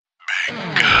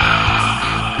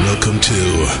Welcome to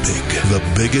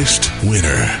The Biggest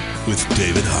Winner with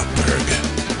David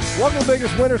Hochberg. Welcome to the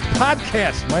Biggest Winners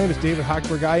Podcast. My name is David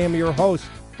Hochberg. I am your host.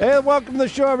 And welcome to the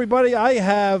show, everybody. I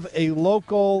have a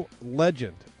local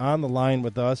legend on the line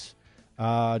with us,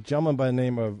 a gentleman by the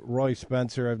name of Roy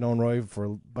Spencer. I've known Roy for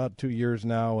about 2 years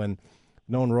now and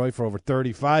known Roy for over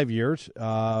 35 years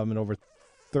and over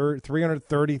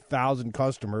 330,000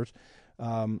 customers.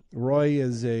 Roy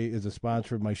is a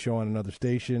sponsor of my show on another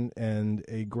station and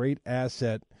a great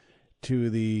asset to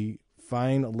the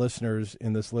fine listeners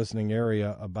in this listening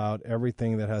area about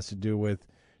everything that has to do with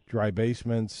dry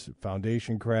basements,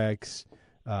 foundation cracks,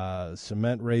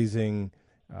 cement raising,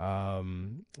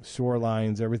 sewer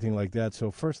lines, everything like that.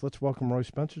 So first, let's welcome Roy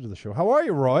Spencer to the show. How are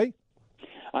you, Roy?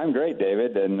 I'm great,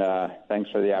 David, and thanks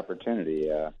for the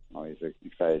opportunity. Always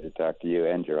excited to talk to you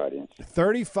and your audience.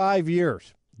 35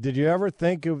 years. Did you ever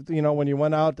think of, when you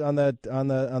went out on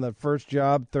that first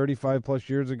job 35 plus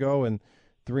years ago and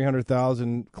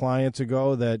 300,000 clients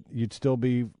ago that you'd still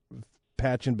be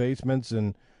patching basements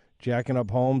and jacking up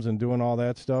homes and doing all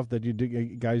that stuff that you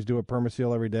guys do at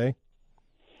Perma-Seal every day?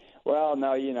 Well,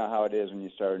 no, you know how it is when you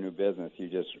start a new business. You're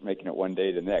just making it one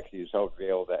day to the next. You just hope to be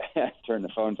able to turn the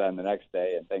phones on the next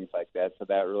day and things like that. So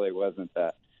that really wasn't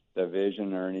the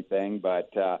vision or anything. But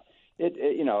it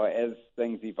as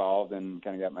things evolved and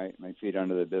kind of got my feet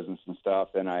under the business and stuff,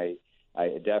 then I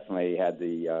definitely had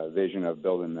the vision of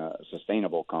building a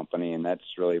sustainable company, and that's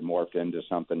really morphed into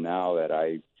something now that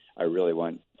I really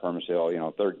want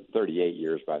Perma-Seal, 38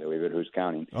 years, by the way, but who's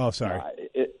counting? Oh, sorry.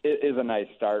 It is a nice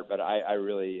start, but I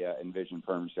really envision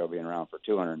Perma-Seal being around for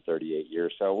 238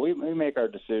 years. So we make our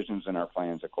decisions and our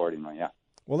plans accordingly, yeah.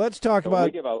 Well, let's talk about...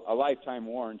 We give a lifetime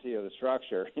warranty of the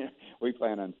structure. We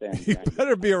plan on staying. You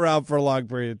better be around for a long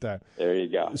period of time. There you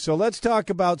go. So let's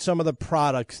talk about some of the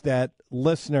products that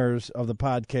listeners of the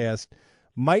podcast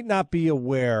might not be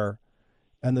aware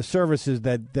and the services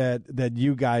that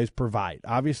you guys provide.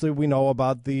 Obviously, we know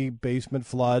about the basement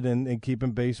flood and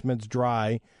keeping basements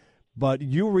dry, but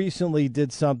you recently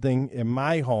did something in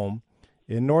my home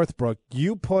in Northbrook.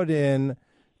 You put in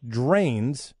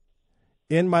drains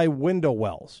in my window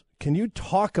wells. Can you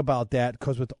talk about that?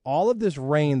 Because with all of this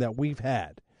rain that we've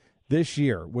had this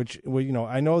year, which,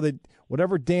 I know that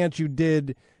whatever dance you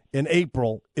did in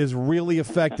April is really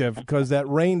effective because that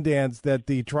rain dance that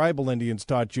the tribal Indians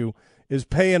taught you is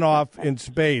paying off in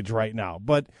spades right now.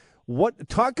 But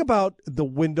talk about the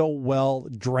window well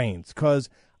drains, because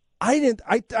I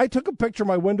took a picture of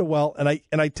my window well and I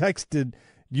texted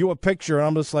you a picture and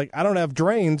I'm just like, I don't have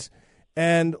drains.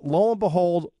 And lo and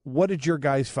behold, what did your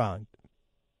guys find?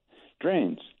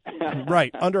 Drains.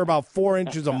 Right, under about 4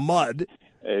 inches of mud.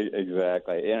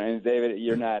 Exactly. And David,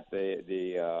 you're not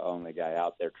the only guy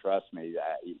out there. Trust me,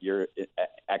 you're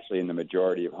actually in the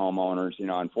majority of homeowners.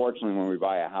 Unfortunately, when we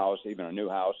buy a house, even a new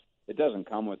house, it doesn't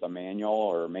come with a manual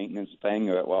or a maintenance thing.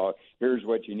 Well, here's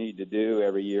what you need to do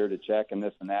every year to check and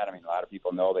this and that. I mean, a lot of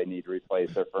people know they need to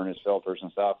replace their furnace filters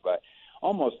and stuff, but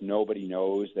almost nobody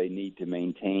knows they need to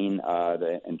maintain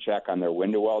and check on their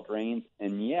window well drains,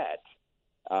 and yet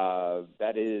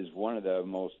that is one of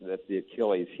that's the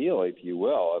Achilles heel, if you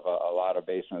will, of a lot of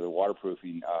basement of the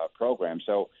waterproofing program.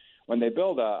 So when they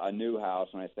build a new house,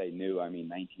 when I say new, I mean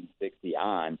 1960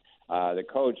 on, the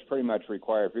codes pretty much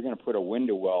require, if you're going to put a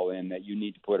window well in, that you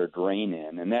need to put a drain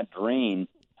in. And that drain,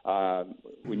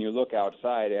 when you look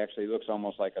outside, it actually looks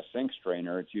almost like a sink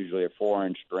strainer. It's usually a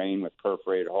 4-inch drain with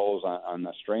perforated holes on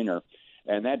the strainer.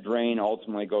 And that drain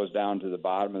ultimately goes down to the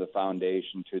bottom of the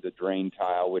foundation to the drain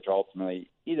tile, which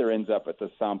ultimately either ends up at the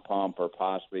sump pump or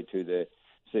possibly to the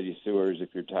city sewers if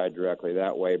you're tied directly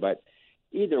that way. But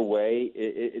either way,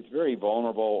 it's very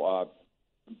vulnerable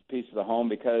piece of the home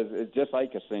because it's just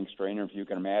like a sink strainer. If you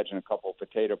can imagine a couple of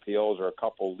potato peels or a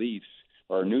couple leaves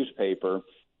or a newspaper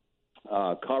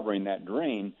covering that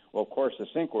drain, well, of course, the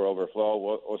sink will overflow.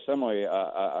 Well, similarly,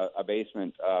 a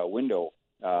basement window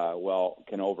well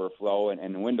can overflow,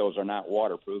 and windows are not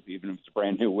waterproof. Even if it's a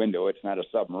brand new window, it's not a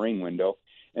submarine window.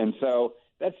 And so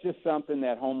that's just something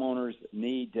that homeowners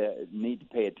need to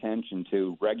pay attention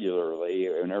to regularly.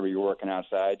 Whenever you're working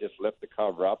outside, just lift the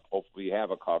cover up. Hopefully you have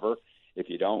a cover if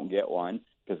you don't get one,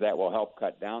 because that will help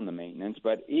cut down the maintenance.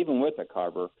 But even with a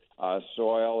cover,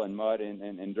 soil and mud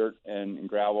and dirt and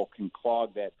gravel can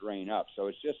clog that drain up. So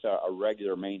it's just a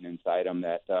regular maintenance item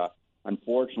that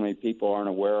unfortunately people aren't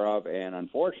aware of, and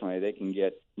unfortunately they can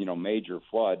get major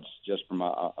floods just from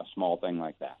a small thing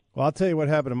like that. Well, I'll tell you what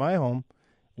happened to my home.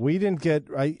 We didn't get,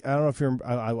 I don't know if you're,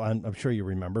 I'm sure you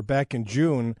remember, back in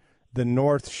June, the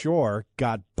North Shore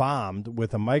got bombed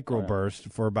with a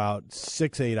microburst for about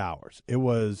 6-8 hours. It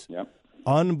was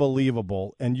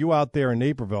unbelievable. And you out there in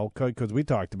Naperville, because we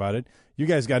talked about it, you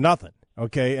guys got nothing,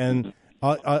 okay? And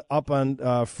up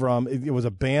on from it was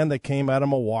a band that came out of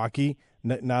Milwaukee,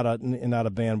 not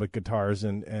a band with guitars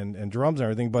and drums and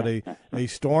everything, but a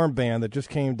storm band that just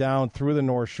came down through the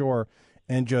North Shore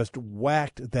and just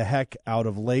whacked the heck out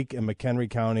of Lake and McHenry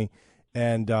County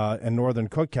and northern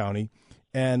Cook County.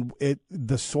 And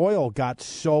the soil got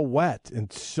so wet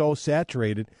and so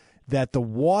saturated that the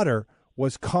water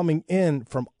was coming in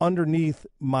from underneath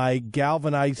my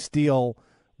galvanized steel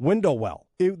window well.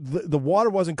 The water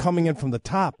wasn't coming in from the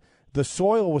top. The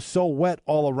soil was so wet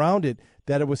all around it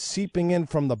that it was seeping in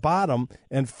from the bottom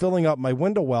and filling up my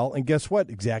window well. And guess what?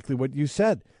 Exactly what you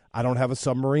said. I don't have a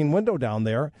submarine window down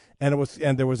there, and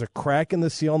there was a crack in the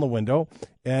seal in the window,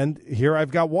 and here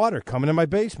I've got water coming in my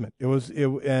basement.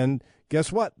 And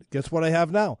guess what? Guess what I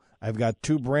have now? I've got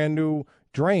 2 brand new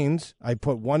drains. I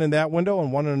put one in that window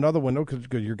and one in another window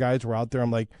because your guys were out there.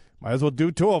 I'm like, might as well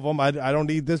do 2 of them. I don't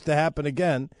need this to happen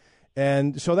again.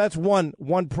 And so that's one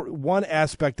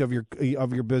aspect of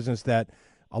your business that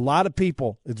a lot of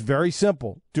people, it's very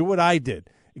simple. Do what I did.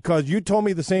 Because you told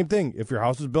me the same thing. If your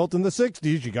house was built in the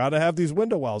 60s, you got to have these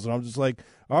window wells. And I'm just like,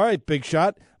 all right, big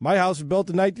shot. My house was built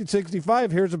in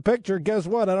 1965. Here's a picture. Guess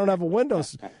what? I don't have a window.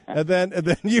 and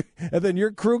then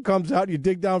your crew comes out. You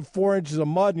dig down 4 inches of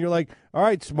mud, and you're like, all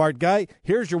right, smart guy.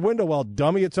 Here's your window well,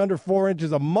 dummy. It's under 4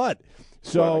 inches of mud.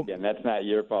 So well, again, that's not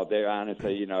your fault, Dave.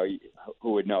 Honestly,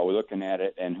 who would know? We're looking at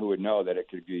it, and who would know that it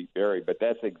could be buried? But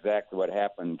that's exactly what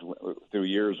happened through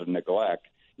years of neglect.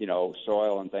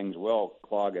 Soil and things will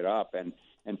clog it up. And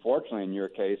fortunately, in your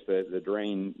case, the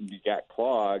drain got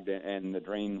clogged and the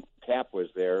drain cap was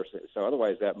there. So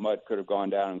otherwise, that mud could have gone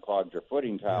down and clogged your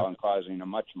footing tile and causing a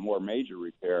much more major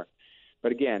repair.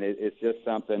 But again, it's just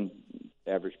something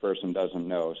the average person doesn't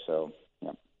know. So,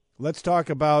 yeah. Let's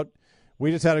talk about, we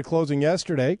just had a closing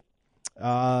yesterday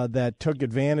that took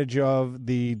advantage of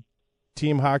the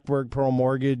Team Hochberg Pearl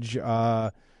Mortgage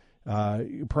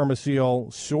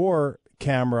Perma-Seal SOAR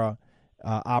camera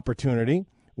opportunity,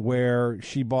 where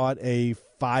she bought a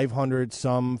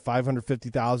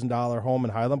 $550,000 home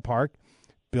in Highland Park,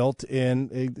 built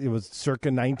in, it was circa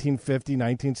 1950,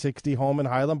 1960 home in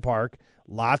Highland Park.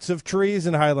 Lots of trees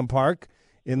in Highland Park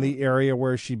in the area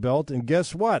where she built. And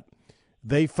guess what?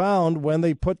 They found when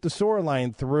they put the SOAR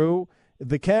line through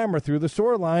the camera, through the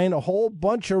SOAR line, a whole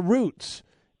bunch of roots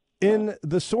in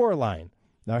the SOAR line.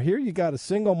 Now here you got a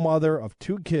single mother of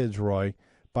 2 kids, Roy,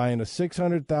 buying a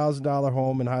 $600,000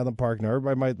 home in Highland Park. Now,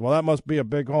 everybody might, well, that must be a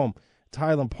big home. It's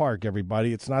Highland Park,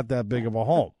 everybody. It's not that big of a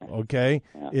home, okay?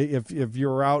 If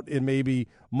you're out in maybe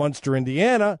Munster,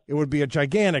 Indiana, it would be a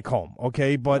gigantic home,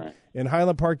 okay? But in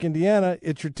Highland Park, Indiana,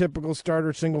 it's your typical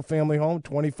starter single-family home,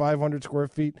 2,500 square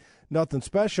feet, nothing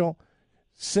special.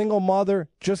 Single mother,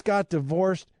 just got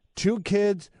divorced, 2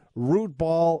 kids, root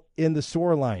ball in the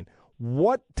SOAR line.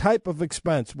 What type of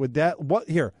expense would that,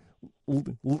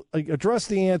 address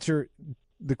the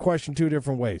question 2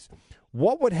 different ways.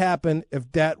 What would happen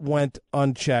if that went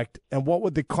unchecked, and what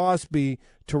would the cost be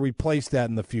to replace that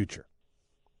in the future?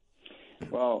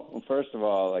 Well, first of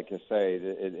all, like I say,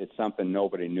 it's something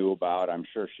nobody knew about. I'm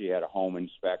sure she had a home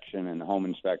inspection, and the home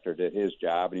inspector did his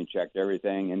job, and he checked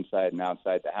everything inside and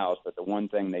outside the house. But the one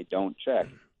thing they don't check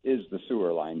is the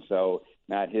sewer line. So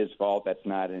not his fault. That's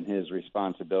not in his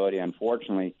responsibility.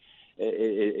 Unfortunately,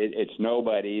 it's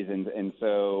nobody's, and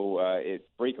so it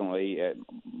frequently,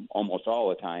 almost all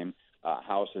the time,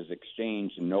 houses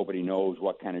exchange, and nobody knows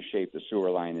what kind of shape the sewer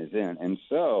line is in. And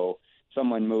so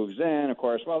someone moves in, of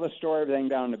course, well, let's store everything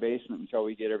down in the basement until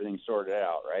we get everything sorted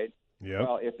out, right? Yep.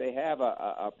 Well, if they have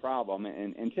a problem,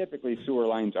 and typically sewer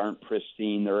lines aren't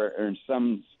pristine, they're in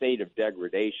some state of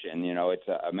degradation. It's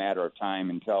a matter of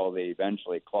time until they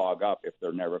eventually clog up if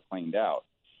they're never cleaned out.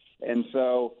 And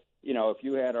so, if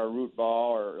you had a root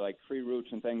ball or like tree roots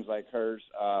and things like hers,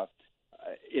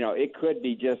 it could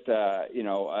be just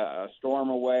a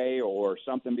storm away or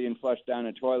something being flushed down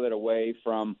a toilet away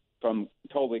from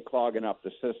totally clogging up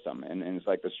the system. And it's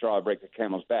like the straw that breaks the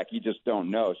camel's back. You just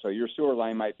don't know. So your sewer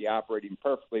line might be operating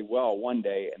perfectly well one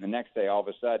day, and the next day, all of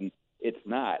a sudden, it's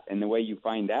not. And the way you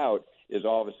find out is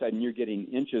all of a sudden you're getting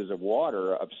inches of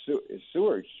water, of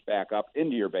sewage back up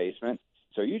into your basement.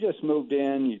 So you just moved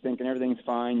in, you're thinking everything's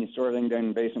fine, you store everything down in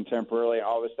the basement temporarily, and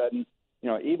all of a sudden,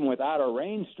 even without a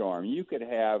rainstorm, you could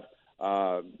have,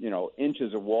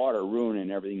 inches of water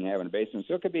ruining everything you have in the basement.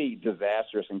 So it could be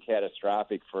disastrous and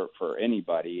catastrophic for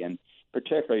anybody, and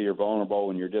particularly you're vulnerable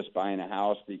when you're just buying a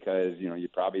house because, you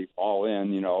probably all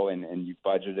in, and you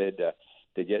budgeted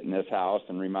to get in this house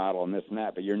and remodel and this and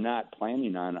that, but you're not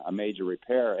planning on a major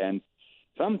repair. And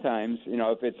Sometimes,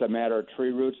 if it's a matter of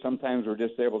tree roots, sometimes we're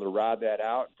just able to rod that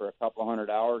out for a couple $100.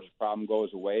 The problem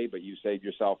goes away, but you save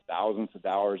yourself thousands of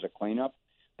dollars of cleanup.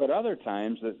 But other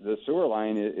times, the sewer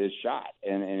line is shot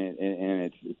and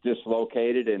it's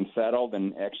dislocated and settled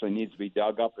and actually needs to be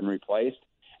dug up and replaced.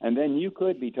 And then you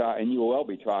could be talking, and you will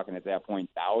be talking at that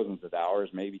point, thousands of dollars,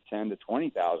 maybe $10,000 to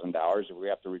 $20,000 if we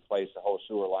have to replace the whole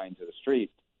sewer line to the street.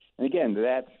 And again,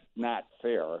 that's not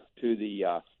fair to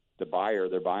the buyer.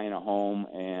 They're buying a home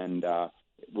and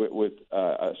with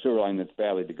a sewer line that's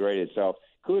badly degraded. So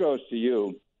kudos to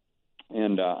you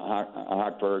and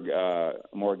Hochberg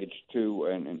Mortgage 2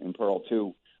 and Pearl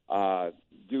 2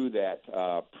 do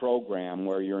that program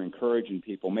where you're encouraging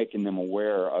people, making them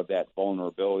aware of that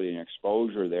vulnerability and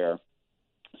exposure there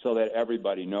so that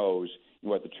everybody knows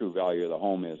what the true value of the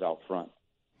home is out front.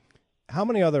 How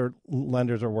many other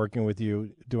lenders are working with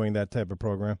you doing that type of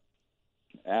program?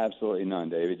 Absolutely none,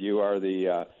 David. You are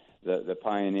the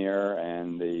pioneer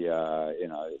and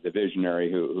the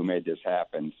visionary who made this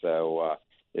happen. So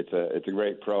it's a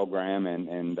great program,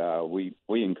 and we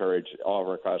encourage all of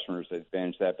our customers to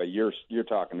advantage that. But you're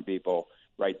talking to people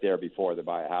right there before they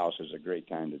buy a house is a great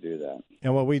time to do that.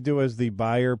 And what we do is the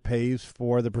buyer pays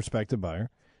for the prospective buyer,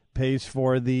 pays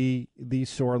for the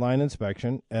sewer line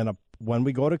inspection, and when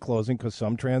we go to closing, because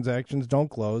some transactions don't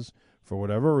close for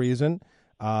whatever reason,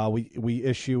 we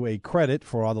issue a credit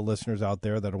for all the listeners out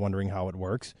there that are wondering how it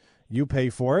works. You pay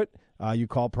for it. You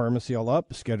call Perma-Seal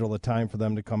up, schedule a time for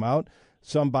them to come out.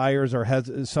 Some sellers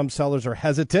are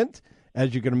hesitant,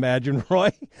 as you can imagine,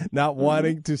 Roy, not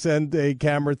wanting to send a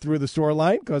camera through the sewer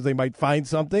line because they might find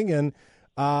something. And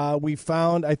we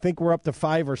found, I think we're up to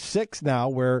 5 or 6 now,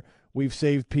 where we've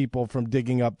saved people from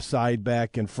digging up side,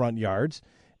 back, and front yards.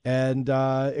 And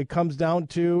it comes down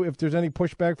to, if there's any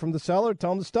pushback from the seller, tell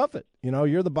them to stuff it.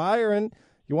 You're the buyer, and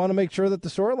you want to make sure that the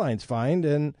sewer line's fine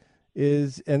and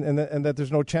that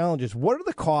there's no challenges. What are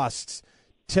the costs?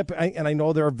 And I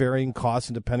know there are varying costs,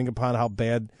 and depending upon how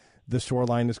bad the sewer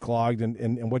line is clogged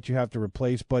and what you have to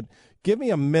replace. But give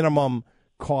me a minimum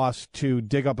cost to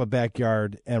dig up a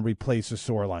backyard and replace a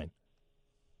sewer line.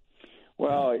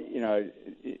 Well,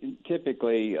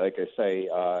 typically, like I say,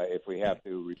 if we have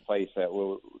to replace that,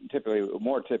 more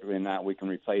typically than not, we can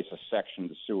replace a section of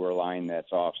the sewer line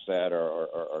that's offset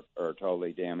or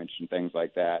totally damaged and things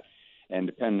like that, and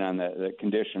depending on the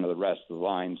condition of the rest of the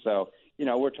line. So,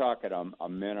 we're talking a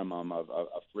minimum of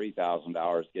 $3,000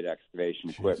 to get excavation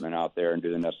equipment out there and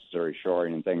do the necessary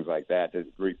shoring and things like that to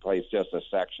replace just a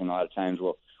section. A lot of times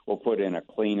we'll put in a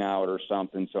clean out or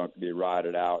something so it can be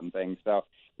rotted out and things. So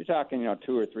you're talking, $2,000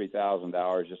 or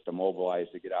 $3,000 just to mobilize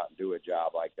to get out and do a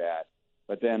job like that.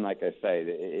 But then, like I say,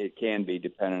 it can be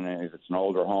dependent on if it's an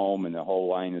older home and the whole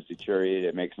line is deteriorated.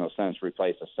 It makes no sense to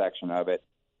replace a section of it.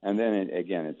 And then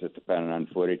it's just dependent on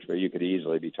footage, but you could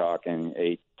easily be talking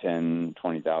 $8,000, $10,000,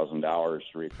 $20,000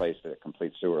 to replace a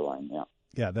complete sewer line. Yeah.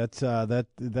 Yeah, that's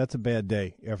a bad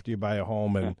day after you buy a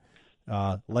home, and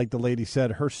like the lady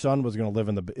said, her son was going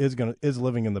to is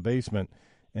living in the basement,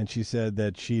 and she said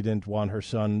that she didn't want her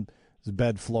son's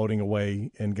bed floating away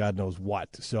and God knows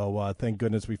what. So thank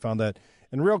goodness we found that.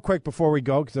 And real quick before we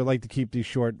go, because I like to keep these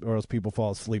short, or else people fall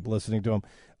asleep listening to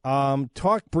them.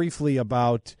 Talk briefly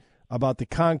about the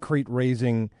concrete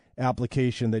raising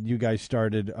application that you guys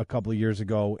started a couple of years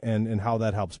ago and how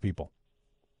that helps people.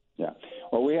 Yeah.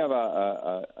 Well, we have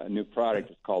a new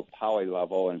product. It's called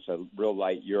Poly-Level, and it's a real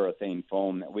light urethane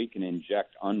foam that we can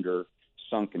inject under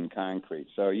sunken concrete.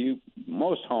 So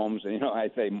most homes,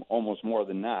 I'd say almost more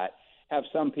than not, have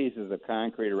some pieces of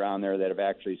concrete around there that have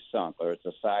actually sunk, whether it's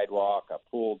a sidewalk, a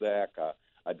pool deck,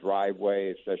 a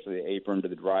driveway, especially the apron to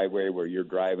the driveway where you're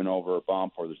driving over a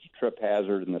bump, or there's a trip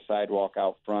hazard in the sidewalk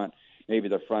out front. Maybe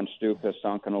the front stoop has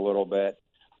sunken a little bit.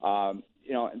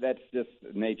 That's just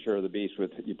the nature of the beast.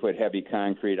 You put heavy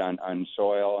concrete on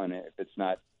soil, and if it's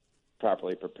not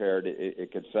properly prepared,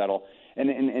 it could settle. And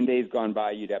in days gone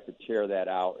by, you'd have to tear that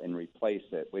out and replace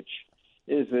it, which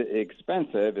is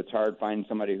expensive. It's hard finding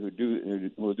somebody who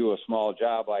will do a small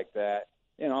job like that.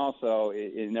 And also,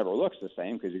 it never looks the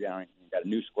same because you got a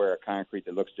new square of concrete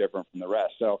that looks different from the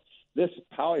rest. So this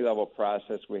Poly-Level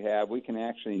process we can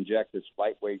actually inject this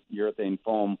lightweight urethane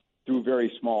foam through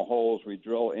very small holes. We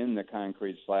drill in the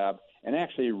concrete slab and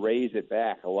actually raise it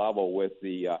back a level with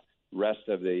the rest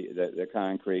of the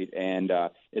concrete. And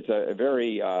it's a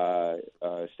very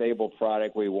stable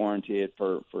product. We warranty it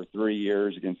for 3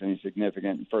 years against any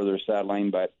significant further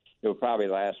settling, but it will probably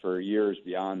last for years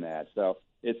beyond that. So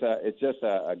it's just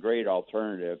a great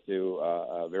alternative to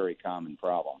a very common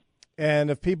problem.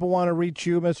 And if people want to reach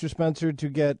you, Mr. Spencer, to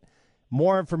get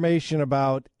more information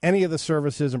about any of the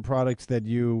services and products that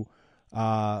you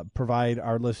provide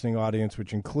our listening audience,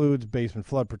 which includes basement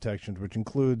flood protections, which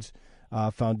includes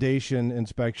foundation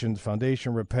inspections,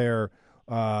 foundation repair,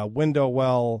 window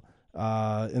well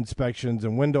inspections,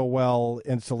 and window well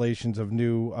installations of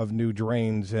new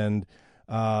drains, and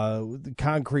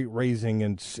concrete raising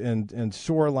and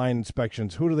sewer line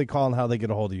inspections. Who do they call and how they get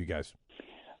a hold of you guys?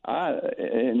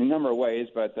 In a number of ways,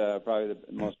 but probably the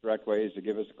most direct way is to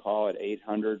give us a call at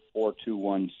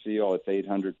 800-421-SEAL. It's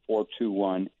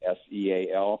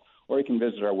 800-421-SEAL. Or you can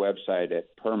visit our website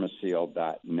at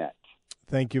permaseal.net.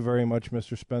 Thank you very much,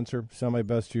 Mr. Spencer. Send my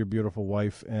best to your beautiful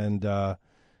wife, and I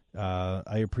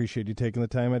appreciate you taking the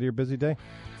time out of your busy day.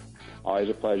 Always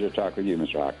a pleasure to talk with you,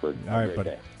 Mr. Hochberg. All right,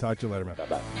 buddy. Talk to you later, man.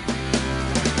 Bye-bye.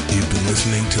 You've been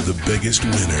listening to The Biggest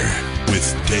Winner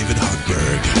with David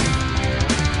Hochberg.